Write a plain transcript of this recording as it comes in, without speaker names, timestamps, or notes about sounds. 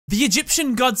The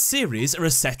Egyptian Gods series are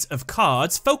a set of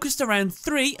cards focused around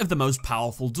 3 of the most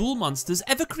powerful duel monsters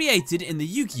ever created in the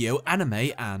Yu-Gi-Oh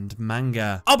anime and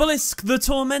manga. Obelisk the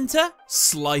Tormentor,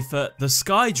 Slifer the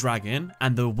Sky Dragon,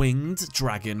 and the Winged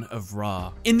Dragon of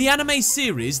Ra. In the anime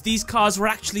series, these cards were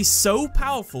actually so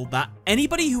powerful that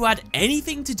anybody who had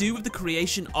anything to do with the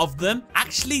creation of them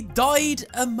actually died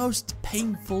a most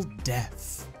painful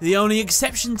death. The only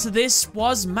exception to this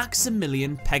was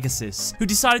Maximilian Pegasus, who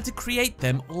decided to create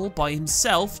them all by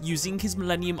himself using his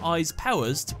Millennium Eyes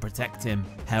powers to protect him.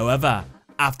 However,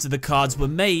 after the cards were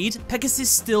made, Pegasus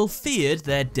still feared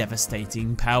their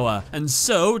devastating power, and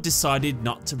so decided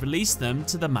not to release them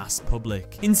to the mass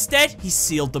public. Instead, he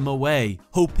sealed them away,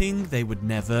 hoping they would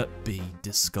never be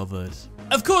discovered.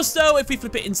 Of course though, if we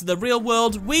flip it into the real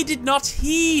world, we did not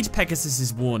heed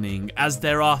Pegasus's warning, as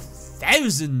there are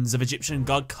thousands of Egyptian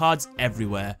god cards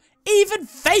everywhere. Even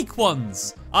fake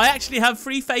ones! I actually have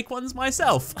 3 fake ones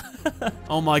myself.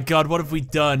 Oh my god, what have we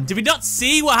done? Did we not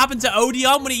see what happened to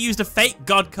Odeon when he used a fake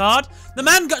god card? The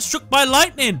man got struck by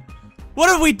lightning. What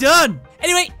have we done?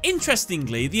 Anyway,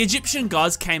 interestingly, the Egyptian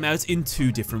gods came out in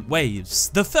 2 different waves.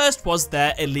 The first was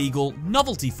their illegal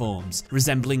novelty forms,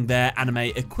 resembling their anime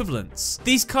equivalents.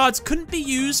 These cards couldn't be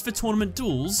used for tournament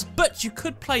duels, but you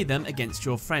could play them against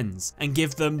your friends and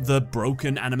give them the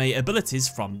broken anime abilities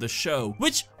from the show,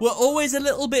 which were always a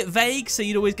little bit vague, so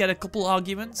you'd always get a couple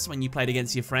arguments when you played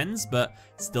against your friends, but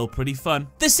still pretty fun.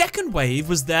 The second wave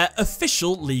was their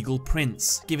official legal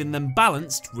prints, giving them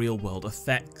balanced real-world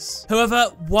effects.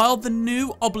 However, while the new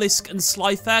Obelisk and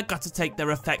Slifer got to take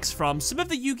their effects from some of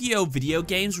the Yu-Gi-Oh video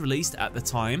games released at the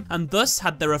time, and thus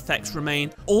had their effects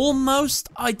remain almost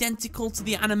identical to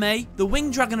the anime, the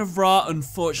Winged Dragon of Ra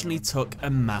unfortunately took a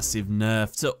massive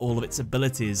nerf to all of its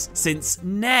abilities, since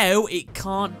now it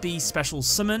can't be special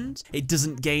summoned, it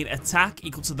doesn't gain attack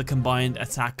equal to the combined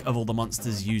attack of all the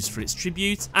monsters used for its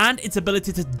tribute, and its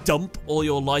ability to dump all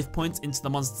your life points into the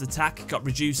monster's attack got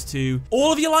reduced to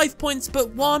all of your life points but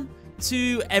 1,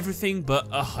 to everything but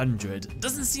 100.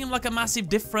 Doesn't seem like a massive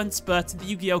difference, but in the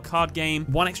Yu-Gi-Oh card game,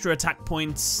 1 extra attack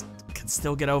point can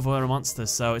still get over a monster,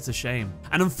 so it's a shame.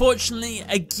 And unfortunately,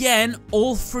 again,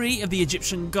 all 3 of the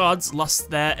Egyptian gods lost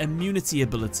their immunity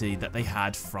ability that they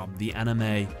had from the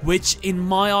anime, which in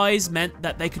my eyes meant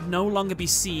that they could no longer be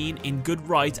seen in good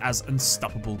right as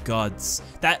unstoppable gods,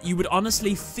 that you would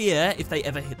honestly fear if they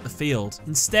ever hit the field.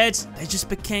 Instead, they just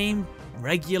became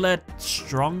regular,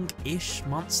 strong-ish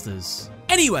monsters.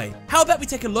 Anyway, how about we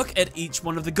take a look at each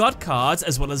one of the god cards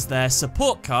as well as their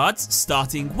support cards,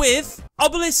 starting with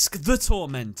Obelisk the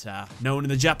Tormentor, known in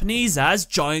the Japanese as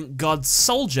Giant God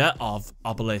Soldier of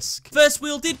Obelisk. First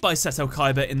wielded by Seto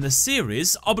Kaiba in the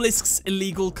series, Obelisk's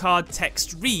illegal card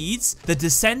text reads, "The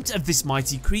descent of this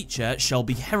mighty creature shall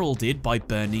be heralded by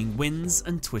burning winds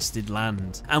and twisted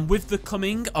land. And with the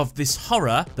coming of this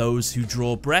horror, those who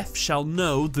draw breath shall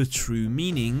know the true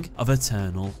meaning of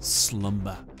eternal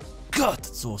slumber." God,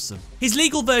 that's awesome. His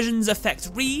legal version's effect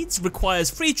reads, requires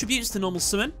 3 tributes to normal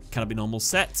summon, cannot be normal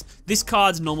set. This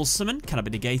card's normal summon cannot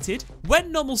be negated.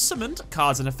 When normal summoned,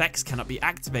 cards and effects cannot be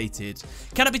activated.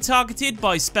 Cannot be targeted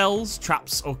by spells,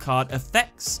 traps, or card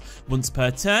effects. Once per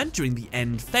turn during the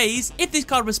end phase, if this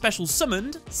card was special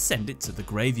summoned, send it to the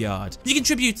graveyard. You can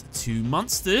tribute 2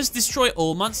 monsters, destroy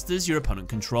all monsters your opponent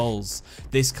controls.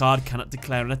 This card cannot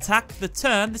declare an attack the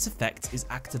turn this effect is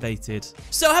activated.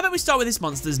 So how about we start with this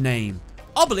monster's name?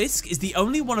 Obelisk is the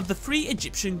only one of the 3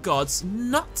 Egyptian gods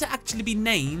not to actually be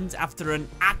named after an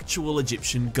actual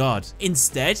Egyptian god.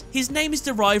 Instead, his name is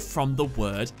derived from the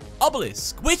word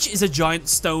obelisk, which is a giant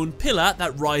stone pillar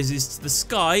that rises to the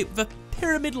sky with a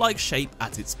pyramid-like shape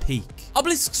at its peak.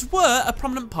 Obelisks were a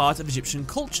prominent part of Egyptian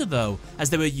culture though,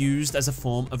 as they were used as a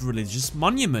form of religious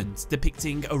monument,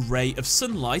 depicting a ray of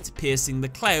sunlight piercing the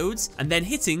clouds and then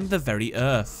hitting the very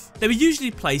earth. They were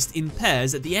usually placed in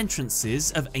pairs at the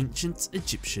entrances of ancient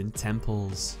Egyptian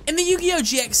temples. In the Yu-Gi-Oh!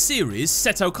 GX series,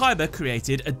 Seto Kaiba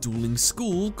created a dueling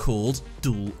school called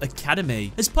Duel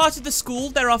Academy. As part of the school,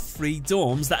 there are 3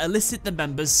 dorms that elicit the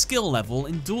members' skill level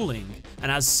in dueling,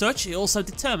 and as such, it also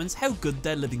determines how good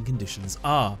their living conditions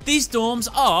are. These dorms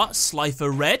are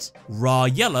Slifer Red, Ra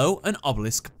Yellow, and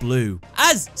Obelisk Blue.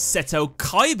 As Seto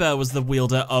Kaiba was the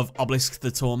wielder of Obelisk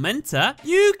the Tormentor,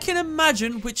 you can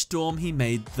imagine which dorm he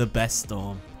made the best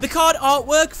dorm. The card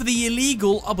artwork for the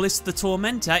illegal Obelisk the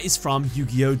Tormentor is from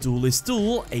Yu-Gi-Oh! Duelist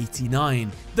Duel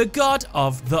 89, the god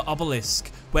of the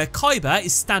obelisk, where Kyber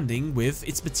is standing with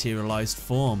its materialized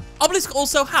form. Obelisk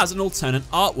also has an alternate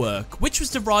artwork, which was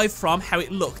derived from how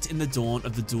it looked in the Dawn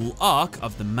of the Duel arc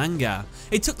of the manga.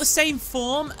 It took the same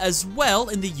form as well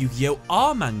in the Yu-Gi-Oh!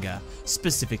 R manga,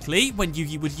 specifically when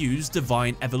Yugi would use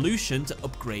Divine Evolution to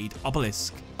upgrade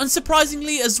Obelisk.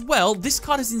 Unsurprisingly as well, this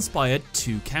card has inspired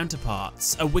two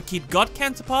counterparts, a Wicked God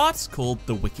counterpart called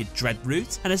the Wicked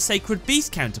Dreadroot, and a Sacred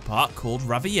Beast counterpart called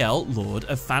Raviel, Lord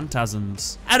of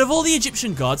Phantasms. Out of all the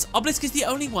Egyptian gods, Obelisk is the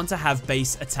only one to have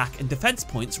base attack and defense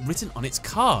points written on its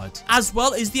card, as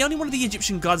well as the only one of the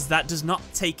Egyptian gods that does not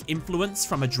take influence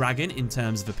from a dragon in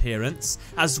terms of appearance,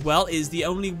 as well as the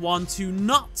only one to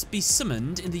not be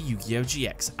summoned in the Yu-Gi-Oh!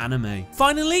 GX anime.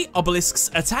 Finally, Obelisk's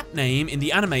attack name in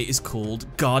the anime is called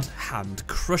God Hand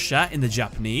Crusher in the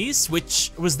Japanese,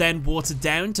 which was then watered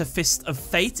down to Fist of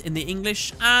Fate in the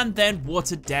English, and then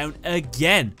watered down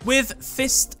again with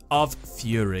Fist of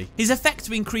Fury. His effect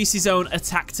to increase his own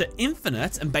attack to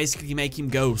infinite and basically make him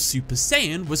go Super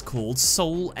Saiyan was called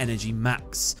Soul Energy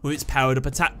Max, with its powered up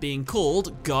attack being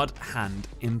called God Hand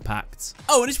Impact.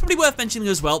 Oh, and it's probably worth mentioning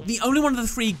as well, the only one of the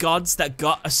three gods that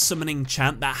got a summoning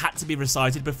chant that had to be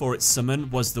recited before its summon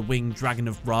was the Winged Dragon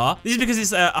of Ra. This is because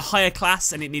it's a higher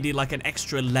class and it needed like an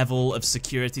extra level of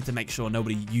security to make sure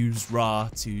nobody used Ra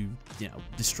to, you know,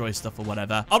 destroy stuff or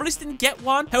whatever. Obelisk didn't get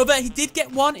one. However, he did get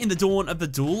one in the Dawn of the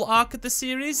Duel arc of the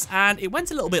series, and it went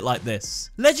a little bit like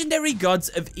this. Legendary gods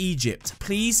of Egypt,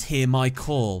 please hear my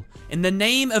call. In the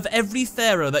name of every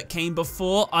pharaoh that came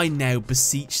before, I now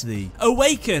beseech thee.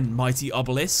 Awaken, mighty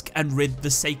Obelisk, and rid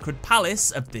the sacred palace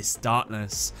of this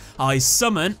darkness. I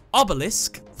summon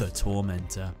Obelisk, the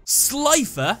Tormentor.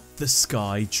 Slifer, the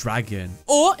Sky Dragon,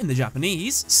 or in the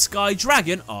Japanese, Sky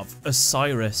Dragon of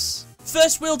Osiris.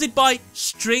 First wielded by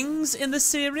Strings in the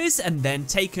series and then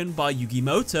taken by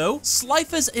Yugimoto,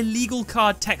 Slifer's illegal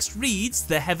card text reads,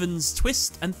 "The heavens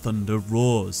twist and thunder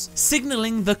roars,"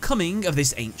 signaling the coming of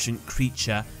this ancient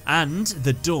creature and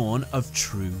the dawn of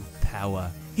true power.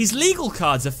 His legal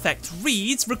card's effect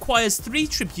reads, requires 3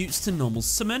 tributes to normal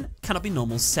summon, cannot be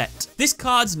normal set. This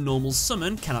card's normal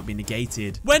summon cannot be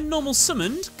negated. When normal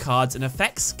summoned, cards and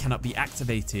effects cannot be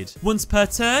activated. Once per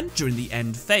turn, during the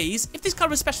end phase, if this card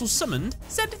was special summoned,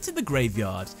 send it to the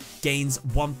graveyard. Gains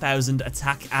 1000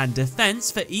 attack and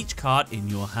defense for each card in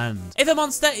your hand. If a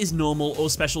monster is normal or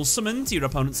special summoned to your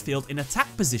opponent's field in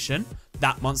attack position,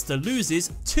 that monster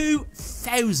loses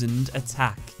 2000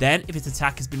 attack. Then, if its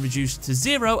attack has been reduced to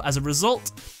 0 as a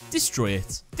result, destroy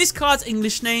it. This card's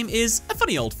English name is a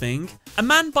funny old thing. A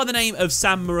man by the name of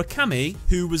Sam Murakami,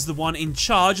 who was the one in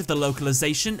charge of the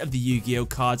localization of the Yu-Gi-Oh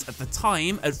cards at the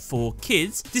time at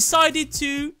 4Kids, decided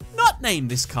to not name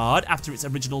this card after its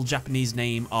original Japanese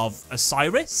name of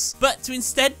Osiris, but to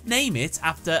instead name it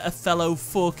after a fellow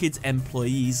 4Kids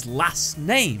employee's last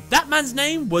name. That man's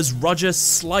name was Roger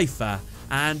Slifer,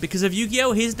 and because of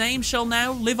Yu-Gi-Oh, his name shall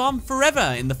now live on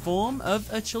forever in the form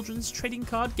of a children's trading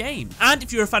card game. And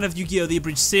if you're a fan of Yu-Gi-Oh! The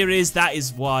Abridged series, that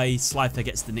is why Slifer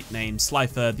gets the nickname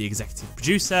Slifer, the executive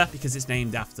producer, because it's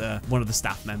named after one of the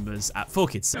staff members at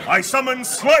 4Kids. I summon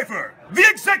Slifer, the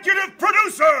executive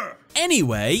producer!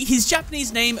 Anyway, his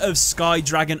Japanese name of Sky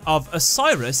Dragon of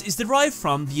Osiris is derived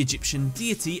from the Egyptian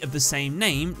deity of the same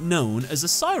name known as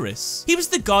Osiris. He was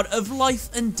the god of life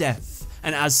and death,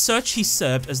 and as such he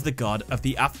served as the god of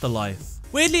the afterlife.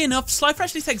 Weirdly enough, Slifer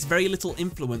actually takes very little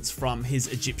influence from his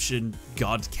Egyptian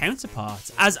god counterpart.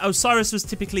 As Osiris was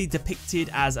typically depicted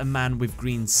as a man with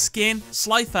green skin,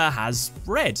 Slifer has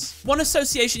red. One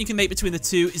association you can make between the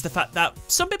two is the fact that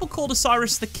some people called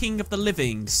Osiris the king of the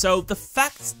living, so the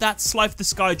fact that Slifer the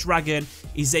Sky Dragon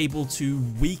is able to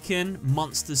weaken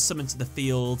monsters summoned to the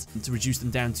field to reduce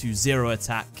them down to 0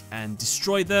 attack and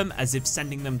destroy them as if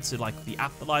sending them to like the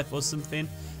afterlife or something,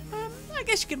 I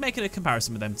guess you could make it a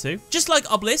comparison with them too. Just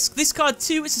like Obelisk, this card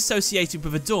too is associated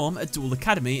with a dorm at Duel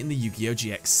Academy in the Yu-Gi-Oh!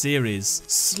 GX series.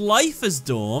 Slifer's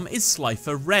dorm is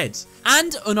Slifer Red.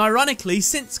 And unironically,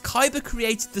 since Kyber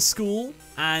created the school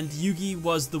and Yugi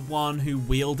was the one who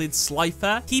wielded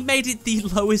Slifer, he made it the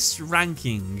lowest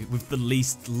ranking with the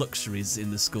least luxuries in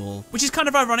the school. Which is kind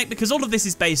of ironic because all of this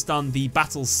is based on the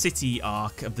Battle City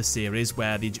arc of the series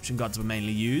where the Egyptian gods were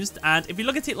mainly used. And if you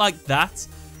look at it like that,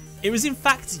 it was in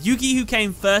fact Yugi who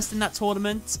came first in that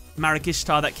tournament, Marik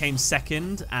Ishtar that came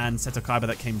second, and Seto Kaiba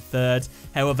that came third.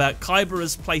 However, Kaiba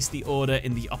has placed the order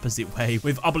in the opposite way,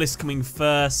 with Obelisk coming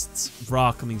first,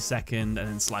 Ra coming second, and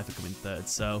then Slifer coming third.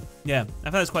 So, yeah, I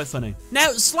thought it was quite funny.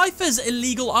 Now, Slifer's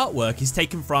illegal artwork is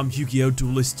taken from Yu-Gi-Oh!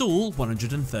 Duelist Duel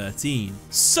 113.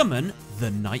 Summon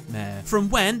the Nightmare, from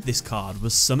when this card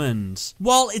was summoned.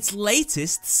 While its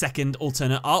latest second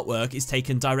alternate artwork is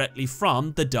taken directly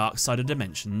from the Dark Side of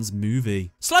Dimensions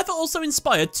movie. Slifer also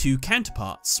inspired two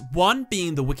counterparts, one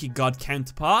being the Wicked God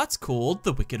counterpart called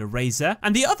the Wicked Eraser,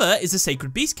 and the other is a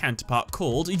Sacred Beast counterpart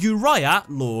called Uriah,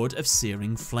 Lord of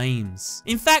Searing Flames.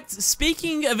 In fact,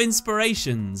 speaking of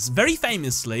inspirations, very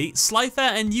famously, Slifer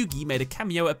and Yugi made a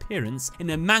cameo appearance in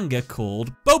a manga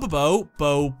called Bobobo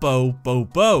Bo Bo Bo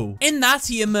Bo. In that,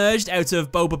 he emerged out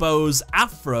of Bobobo's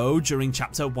afro during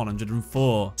chapter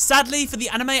 104. Sadly, for the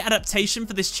anime adaptation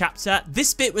for this chapter,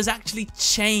 this bit was actually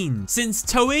changed, since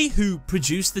Toei, who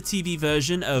produced the TV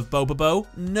version of Bobobo,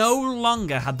 no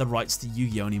longer had the rights to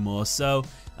Yu-Gi-Oh anymore, so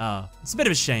it's a bit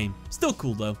of a shame. Still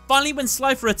cool though. Finally, when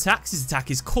Slifer attacks, his attack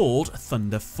is called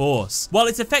Thunder Force, while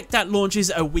its effect that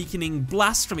launches a weakening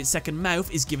blast from its second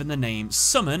mouth is given the name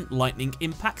Summon Lightning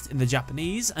Impact in the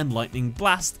Japanese and Lightning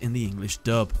Blast in the English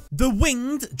dub. The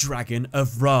Winged Dragon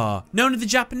of Ra, known in the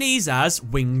Japanese as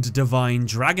Winged Divine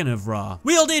Dragon of Ra.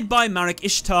 Wielded by Marek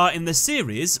Ishtar in the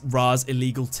series, Ra's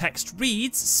illegal text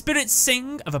reads, "Spirits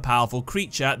sing of a powerful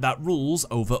creature that rules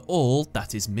over all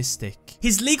that is mystic."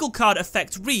 His legal card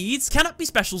effect reads, "Cannot be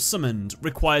special summoned,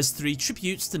 requires 3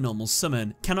 tributes to normal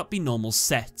summon, cannot be normal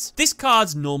set. This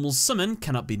card's normal summon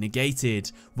cannot be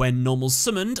negated. When normal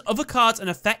summoned, other cards and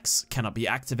effects cannot be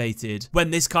activated.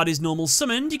 When this card is normal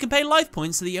summoned, you can pay life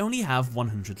points so that you only have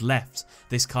 100 left.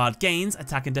 This card gains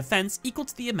attack and defense equal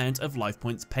to the amount of life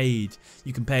points paid.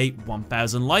 You can pay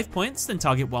 1000 life points, then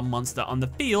target one monster on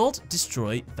the field,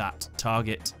 destroy that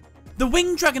target." The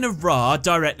Winged Dragon of Ra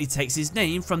directly takes his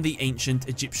name from the ancient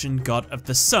Egyptian god of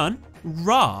the sun,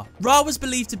 Ra. Ra was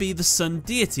believed to be the sun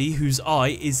deity whose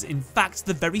eye is in fact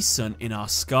the very sun in our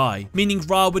sky, meaning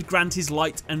Ra would grant his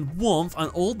light and warmth on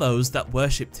all those that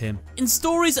worshipped him. In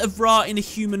stories of Ra in a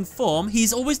human form, he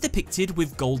is always depicted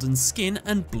with golden skin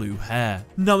and blue hair.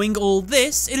 Knowing all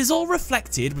this, it is all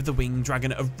reflected with the Winged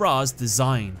Dragon of Ra's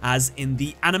design, as in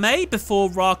the anime,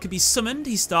 before Ra could be summoned,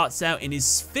 he starts out in his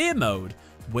sphere mode,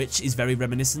 which is very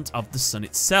reminiscent of the sun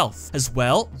itself. As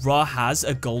well, Ra has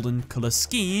a golden colour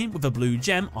scheme with a blue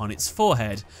gem on its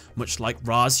forehead, much like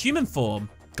Ra's human form.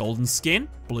 Golden skin,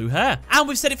 blue hair. And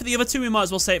we've said it for the other two, we might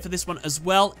as well say it for this one as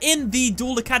well. In the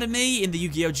Duel Academy, in the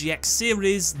Yu-Gi-Oh! GX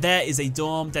series, there is a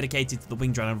dorm dedicated to the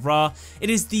Winged Dragon of Ra. It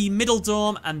is the middle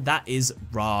dorm, and that is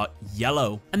Ra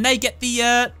Yellow. And they get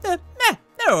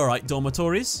they're alright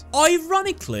dormitories.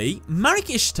 Ironically, Marek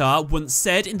Ishtar once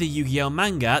said in the Yu-Gi-Oh!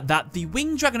 Manga that the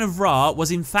Winged Dragon of Ra was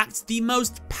in fact the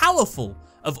most powerful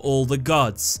of all the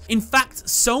gods. In fact,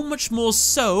 so much more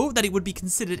so that it would be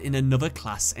considered in another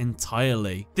class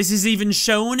entirely. This is even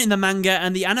shown in the manga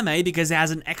and the anime because it has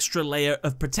an extra layer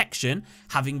of protection,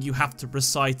 having you have to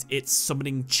recite its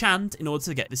summoning chant in order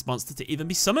to get this monster to even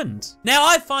be summoned. Now,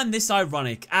 I find this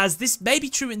ironic, as this may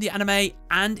be true in the anime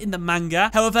and in the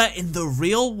manga. However, in the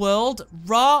real world,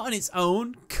 Ra on its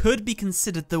own could be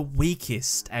considered the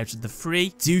weakest out of the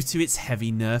 3 due to its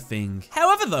heavy nerfing.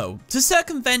 However though, to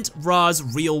circumvent Ra's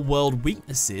real world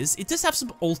weaknesses, it does have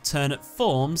some alternate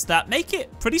forms that make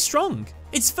it pretty strong.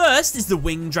 Its first is the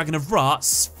Winged Dragon of Ra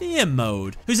Sphere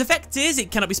Mode, whose effect is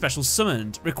it cannot be special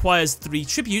summoned, requires 3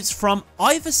 tributes from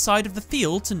either side of the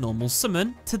field to normal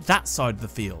summon to that side of the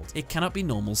field. It cannot be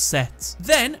normal set.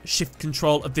 Then, shift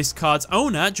control of this card's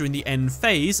owner during the end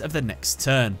phase of the next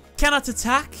turn. Cannot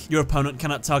attack. Your opponent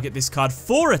cannot target this card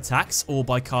for attacks or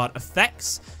by card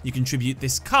effects. You can tribute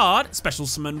this card, special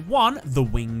summon 1, the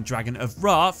Winged Dragon of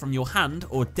Ra, from your hand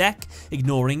or deck,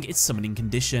 ignoring its summoning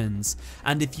conditions.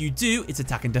 And if you do, its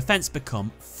attack and defense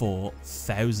become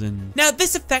 4000. Now,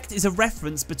 this effect is a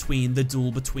reference between the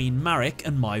duel between Marek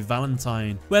and Mai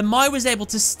Valentine, where Mai was able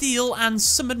to steal and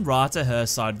summon Ra to her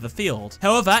side of the field.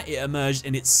 However, it emerged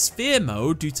in its sphere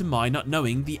mode due to Mai not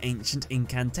knowing the ancient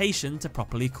incantation to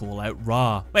properly call out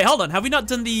Ra. Wait, hold on, have we not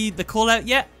done the call out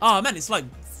yet? Oh man, it's like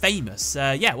famous.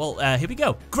 Yeah, well, here we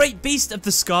go. Great beast of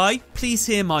the sky, please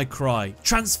hear my cry.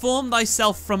 Transform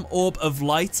thyself from orb of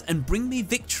light and bring me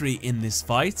victory in this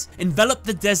fight. Envelop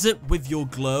the desert with your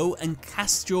glow and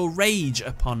cast your rage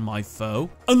upon my foe.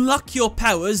 Unlock your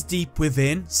powers deep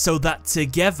within so that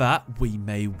together we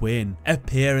may win.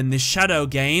 Appear in this shadow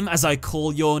game as I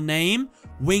call your name.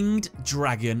 Winged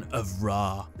Dragon of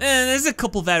Ra. There's a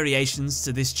couple variations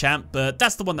to this chant, but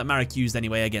that's the one that Marek used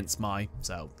anyway against Mai,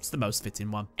 so it's the most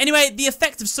fitting one. Anyway, the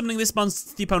effect of summoning this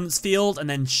monster to the opponent's field and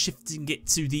then shifting it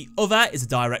to the other is a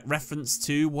direct reference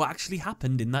to what actually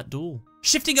happened in that duel.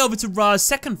 Shifting over to Ra's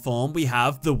second form, we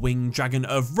have the Winged Dragon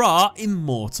of Ra,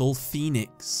 Immortal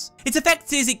Phoenix. Its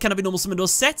effect is it cannot be normal summoned or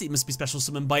set, it must be special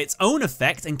summoned by its own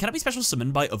effect, and cannot be special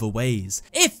summoned by other ways.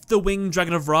 If the Winged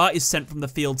Dragon of Ra is sent from the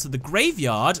field to the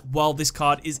graveyard, while this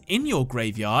card is in your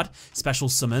graveyard, special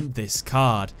summon this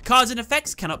card. Cards and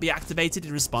effects cannot be activated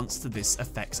in response to this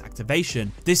effect's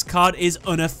activation. This card is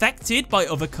unaffected by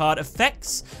other card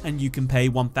effects, and you can pay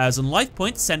 1000 life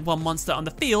points, send one monster on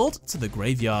the field to the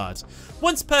graveyard.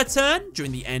 Once per turn,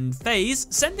 during the end phase,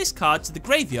 send this card to the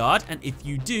graveyard, and if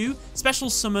you do, special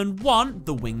summon one,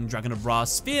 the Winged Dragon of Ra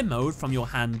Sphere mode from your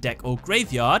hand, deck, or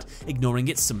graveyard, ignoring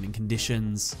its summoning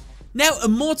conditions. Now,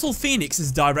 Immortal Phoenix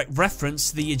is direct reference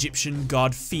to the Egyptian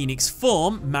god Phoenix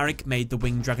form Marek made the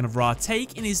Winged Dragon of Ra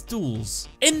take in his duels.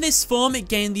 In this form, it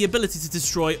gained the ability to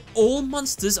destroy all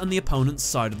monsters on the opponent's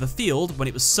side of the field when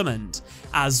it was summoned.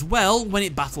 As well, when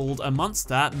it battled a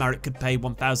monster, Marek could pay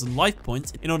 1000 life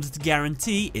points in order to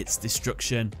guarantee its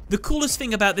destruction. The coolest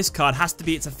thing about this card has to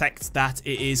be its effect that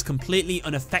it is completely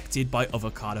unaffected by other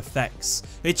card effects,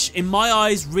 which in my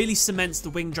eyes really cements the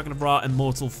Winged Dragon of Ra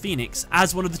Immortal Phoenix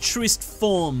as one of the truest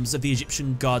forms of the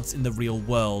Egyptian gods in the real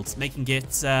world, making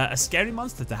it a scary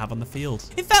monster to have on the field.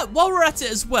 In fact, while we're at it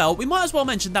as well, we might as well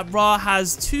mention that Ra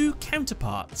has two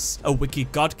counterparts. A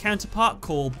wicked god counterpart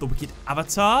called the Wicked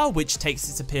Avatar, which takes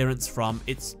its appearance from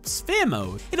its Sphere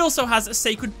mode. It also has a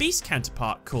sacred beast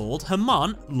counterpart called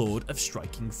Haman, Lord of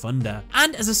Striking Thunder.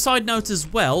 And as a side note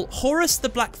as well, Horus the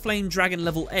Black Flame Dragon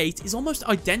level 8 is almost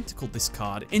identical to this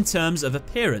card in terms of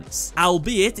appearance,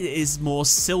 albeit it is more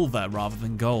silver rather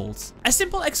than gold. A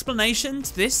simple explanation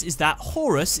to this is that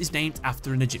Horus is named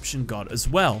after an Egyptian god as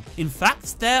well. In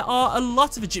fact, there are a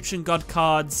lot of Egyptian god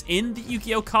cards in the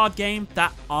Yu-Gi-Oh card game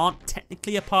that aren't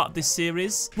technically a part of this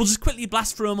series. We'll just quickly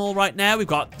blast through them all right now. We've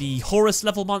got the Horus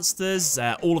level monsters,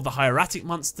 all of the hieratic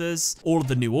monsters, all of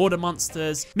the New Order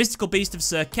monsters, Mystical Beast of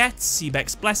Serket,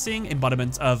 Sebek's Blessing,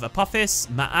 Embodiment of Apophis,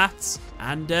 Ma'at,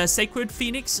 and Sacred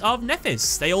Phoenix of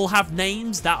Nephis. They all have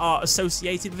names that are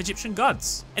associated with Egyptian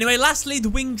gods. Anyway, lastly, the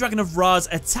Winged Dragon of Ra's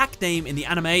attack name in the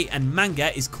anime and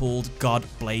manga is called God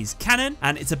Blaze Cannon,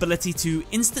 and its ability to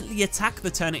instantly attack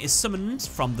the turn it is summoned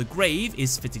from the grave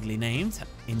is fittingly named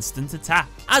Instant Attack.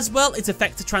 As well, its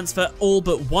effect to transfer all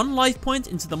but one life point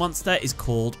into the monster is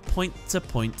called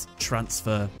Point-to-Point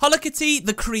Transfer. Holokati,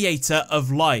 the creator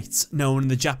of light, known in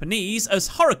the Japanese as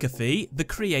Horokafi, the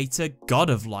creator god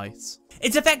of light.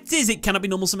 Its effect is it cannot be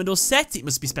normal summoned or set, it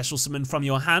must be special summoned from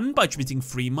your hand by attributing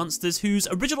 3 monsters whose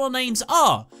original names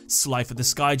are Slifer the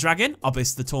Sky Dragon,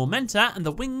 Obis the Tormentor, and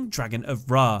the Winged Dragon of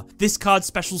Ra. This card's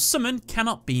special summon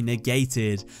cannot be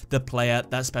negated. The player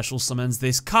that special summons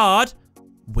this card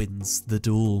wins the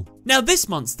duel. Now, this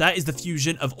monster is the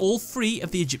fusion of all 3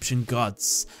 of the Egyptian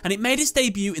gods, and it made its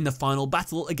debut in the final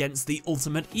battle against the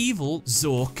ultimate evil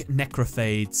Zork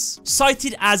Necrophades.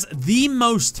 Cited as the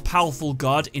most powerful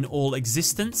god in all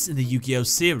existence in the Yu-Gi-Oh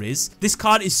series, this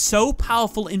card is so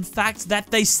powerful in fact that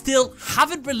they still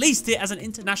haven't released it as an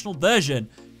international version.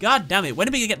 God damn it, when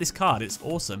are we gonna get this card? It's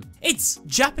awesome. Its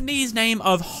Japanese name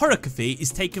of Horokafi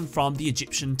is taken from the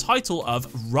Egyptian title of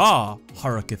Ra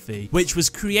Horokafi, which was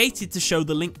created to show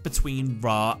the link between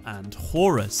Ra and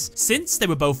Horus, since they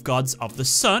were both gods of the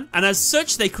sun, and as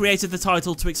such they created the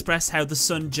title to express how the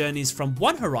sun journeys from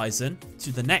one horizon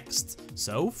to the next.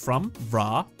 So, from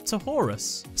Ra to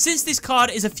Horus. Since this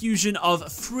card is a fusion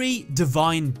of 3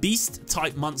 divine beast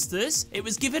type monsters, it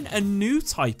was given a new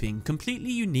typing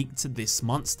completely unique to this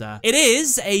monster. It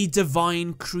is a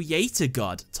divine creator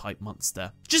god type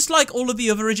monster. Just like all of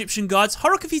the other Egyptian gods,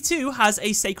 Horokafi too has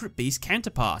a sacred beast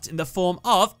counterpart in the form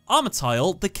of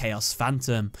Archetype, the Chaos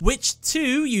Phantom, which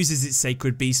too uses its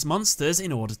sacred beast monsters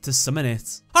in order to summon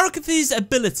it. Horokafi's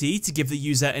ability to give the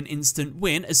user an instant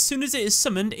win as soon as it is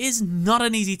summoned is not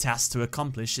an easy task to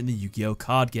accomplish in the Yu-Gi-Oh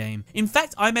card game. In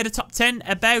fact, I made a top 10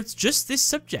 about just this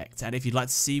subject, and if you'd like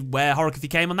to see where Horokafi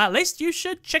came on that list, you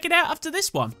should check it out after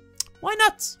this one. Why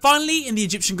not? Finally, in the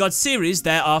Egyptian God series,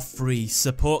 there are 3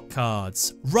 support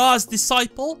cards. Ra's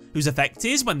Disciple, whose effect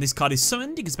is when this card is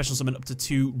summoned, you can special summon up to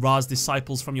 2 Ra's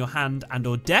Disciples from your hand and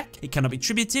or deck. It cannot be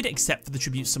tributed except for the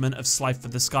tribute summon of Slifer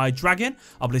the Sky Dragon,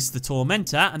 Obelisk the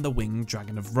Tormentor, and the Winged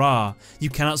Dragon of Ra. You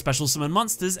cannot special summon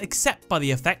monsters except by the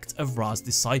effect of Ra's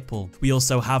Disciple. We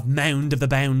also have Mound of the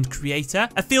Bound Creator,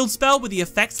 a field spell with the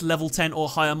effect level 10 or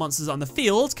higher monsters on the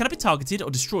field cannot be targeted or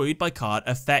destroyed by card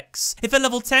effects. If a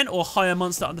level 10 or higher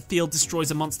monster on the field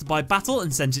destroys a monster by battle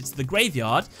and sends it to the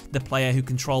graveyard, the player who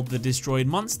controlled the destroyed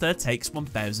monster takes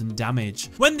 1000 damage.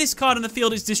 When this card on the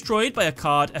field is destroyed by a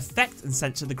card effect and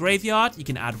sent to the graveyard, you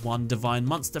can add 1 divine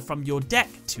monster from your deck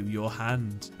to your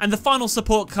hand. And the final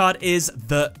support card is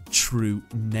the True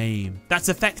Name. That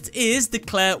effect is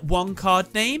declare 1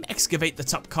 card name, excavate the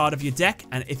top card of your deck,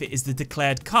 and if it is the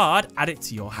declared card, add it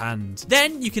to your hand.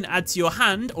 Then you can add to your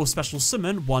hand or special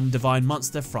summon 1 divine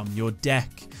monster from your deck.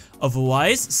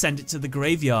 Otherwise, send it to the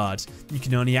graveyard. You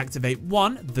can only activate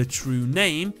 1, the True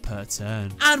Name, per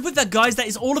turn. And with that, guys, that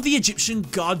is all of the Egyptian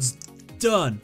gods done.